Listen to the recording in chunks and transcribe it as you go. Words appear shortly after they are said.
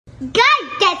Guys,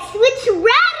 guess what's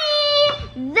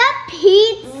ready? The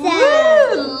pizza.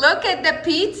 Woo, look at the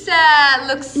pizza.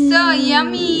 Looks so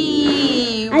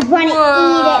yummy. I want to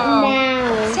eat it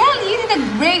now. Sally, you did a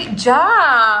great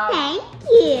job. Thank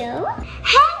you.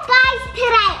 Hey guys,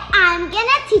 today I'm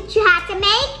gonna teach you how to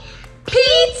make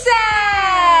Pizza.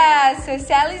 So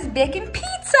Sally's baking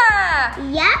pizza.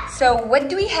 Yep. So what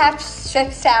do we have,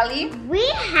 Chef Sally? We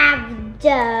have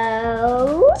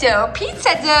dough.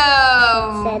 Pizza dough.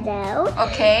 Pizza dough.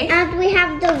 Okay. And we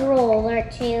have the roller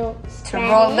to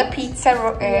roll the pizza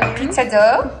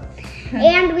dough.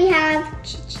 And we have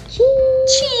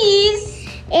cheese.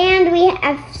 And we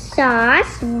have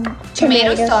sauce.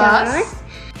 Tomato sauce.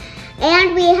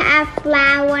 And we have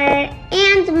flour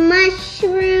and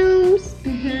mushrooms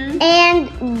and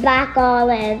black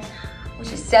olives.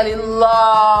 Which is Sally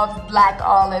loves black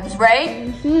olives,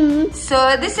 right?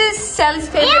 So this is Sally's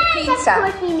favorite pizza. And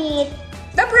of course we need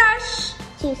the brush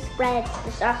to spread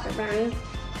the sauce around.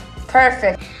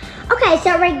 Perfect. Okay,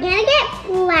 so we're gonna get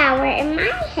flour in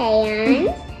my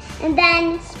hand and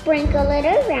then sprinkle it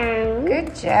around.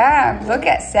 Good job. Look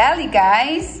at Sally,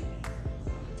 guys.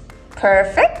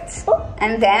 Perfect.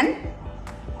 And then?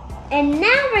 And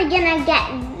now we're gonna get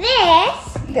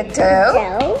this. The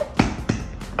dough.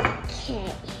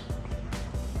 Okay.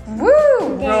 Woo!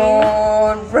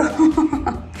 Roll.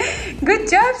 Good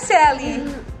job, Sally.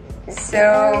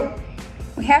 So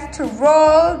we have to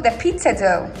roll the pizza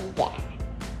dough. Yeah.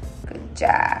 Good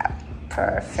job.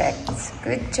 Perfect.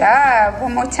 Good job.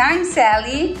 One more time,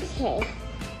 Sally. Okay.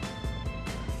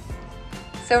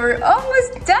 So we're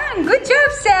almost done. Good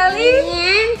job, Sally.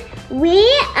 And we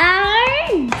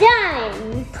are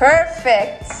done.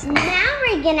 Perfect. Now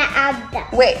we're gonna add the...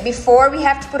 Wait, before we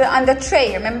have to put it on the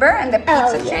tray, remember? On the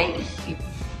pizza tray.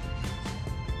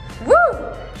 Woo!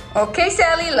 Okay,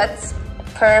 Sally, let's...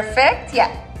 Perfect, yeah.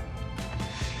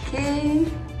 Okay.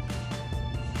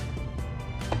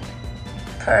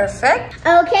 Perfect.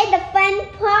 Okay, the fun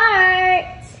part.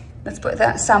 Let's put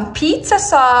some pizza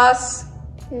sauce.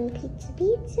 Some pizza.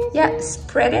 Yeah,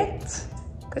 spread it.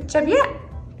 Good job, yeah.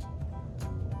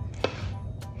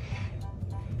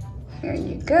 Here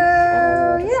you go.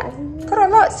 Yeah, put a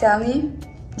lot, Sally.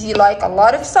 Do you like a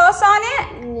lot of sauce on it?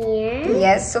 Yeah.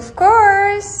 Yes, of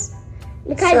course.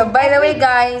 So, by the way,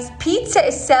 guys, pizza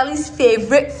is Sally's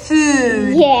favorite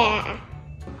food. Yeah.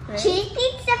 Cheese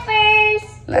pizza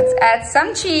first. Let's add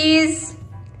some cheese.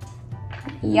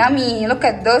 Yummy. Look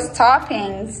at those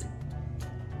toppings.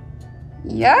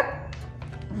 Yep.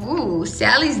 Ooh,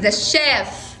 Sally's the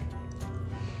chef.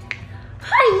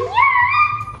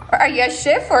 Are you a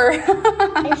chef or?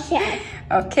 A chef.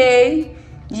 Okay.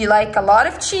 Do you like a lot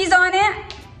of cheese on it?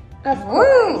 Of course.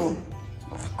 Woo.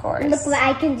 Of course. Look what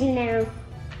I can do now.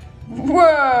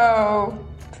 Whoa.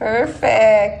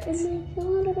 Perfect. A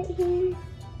little bit here.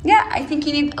 Yeah, I think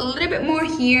you need a little bit more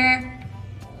here.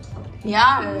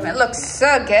 Yum. It looks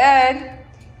so good.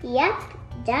 Yep,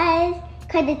 it does.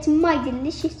 Because it's my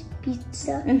delicious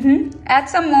pizza. Add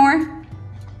some more.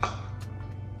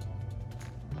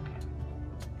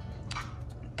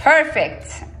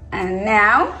 Perfect. And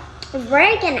now?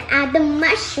 We're gonna add the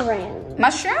mushroom.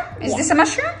 Mushroom? Is this a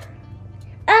mushroom?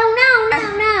 Oh,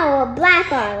 no.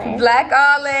 Black olive. Black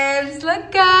olives.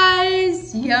 Look,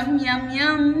 guys. Yum, yum,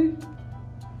 yum.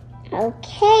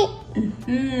 Okay.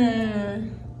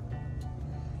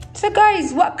 So,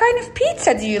 guys, what kind of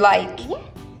pizza do you like? Yeah.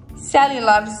 Sally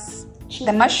loves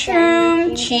the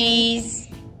mushroom, cheese,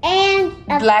 and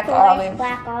black olive.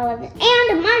 Black olive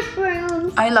and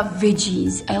mushrooms. I love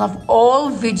veggies. I love all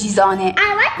veggies on it.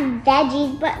 I like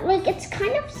veggies, but like it's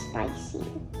kind of spicy.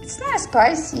 It's not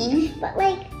spicy. But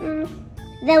like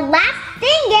the last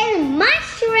thing is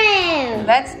mushroom.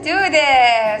 Let's do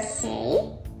this.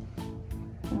 Okay.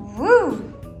 Woo.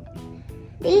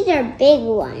 These are big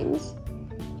ones.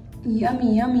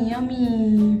 Yummy, yummy,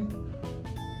 yummy.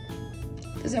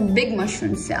 Those are big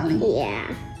mushrooms, Sally. Yeah.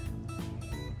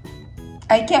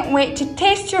 I can't wait to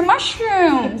taste your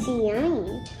mushroom. It's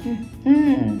yummy.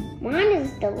 Mine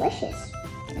is delicious.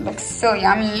 It looks so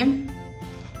yummy.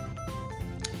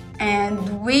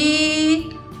 And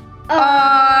we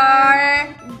are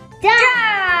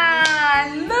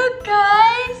done. Look,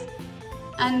 guys.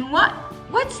 And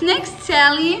what's next,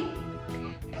 Sally?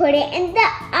 Put it in the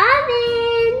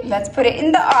oven. Let's put it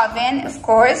in the oven, of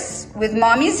course, with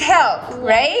Mommy's help,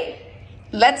 right?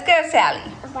 Let's go, Sally.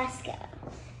 Let's go.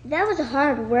 That was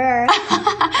hard work.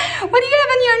 What do you have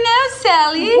on your nose,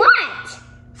 Sally? What?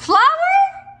 Flour?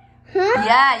 Huh?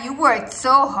 Yeah, you worked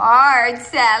so hard,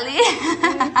 Sally.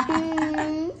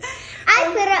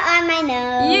 I put it on my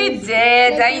nose. You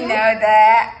did, I know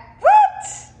that. What?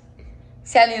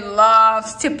 Sally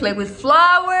loves to play with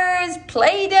flowers,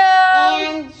 Play-Doh.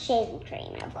 And shaving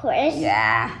cream, of course.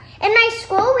 Yeah. In my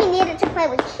school, we needed to play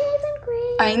with shaving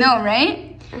cream. I know,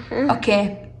 right?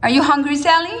 Okay. Are you hungry,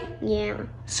 Sally? Yeah.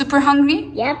 Super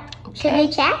hungry? Yep. Should we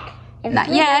check? Not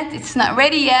yet. It's not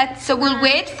ready yet. So we'll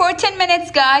wait for 10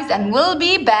 minutes, guys, and we'll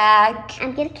be back.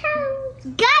 I'm gonna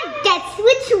count. Guys, guess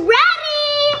what's ready?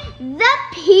 The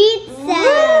pizza.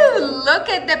 Woo, look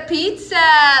at the pizza.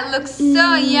 Looks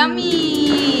so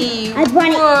yummy. I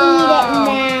want to eat it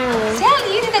now.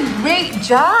 Sally, you did a great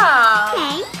job.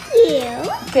 Thank you.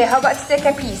 Okay, how about take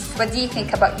a piece? What do you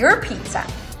think about your pizza?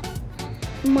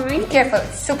 Mine. Be careful,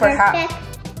 it's super hot.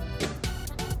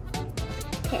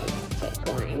 Okay, take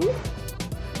one.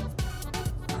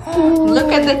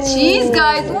 Look at the cheese,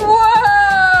 guys. Whoa!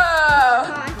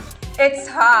 Hot. It's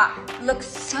hot. Looks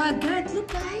so good. Look,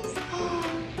 guys.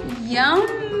 Yum.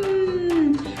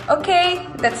 Okay,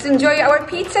 let's enjoy our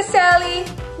pizza, Sally.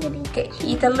 Okay,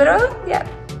 eat a little. Yeah.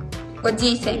 What do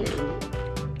you think?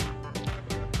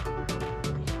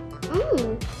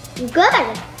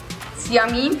 Good. It's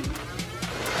yummy.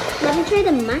 Let me try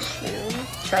the mushroom.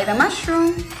 Try the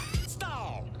mushroom.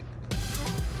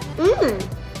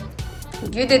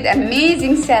 You did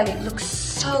amazing, Sally. Looks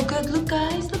so good. Look,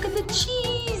 guys. Look at the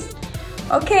cheese.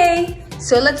 Okay,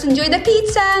 so let's enjoy the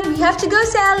pizza. We have to go,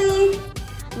 Sally.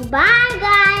 Bye,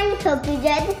 guys. Hope you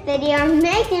enjoyed this video.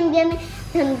 Make them give me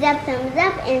thumbs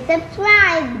up, and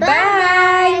subscribe.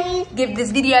 Bye. Give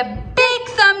this video a big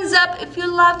thumbs up if you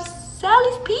love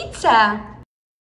Sally's Pizza.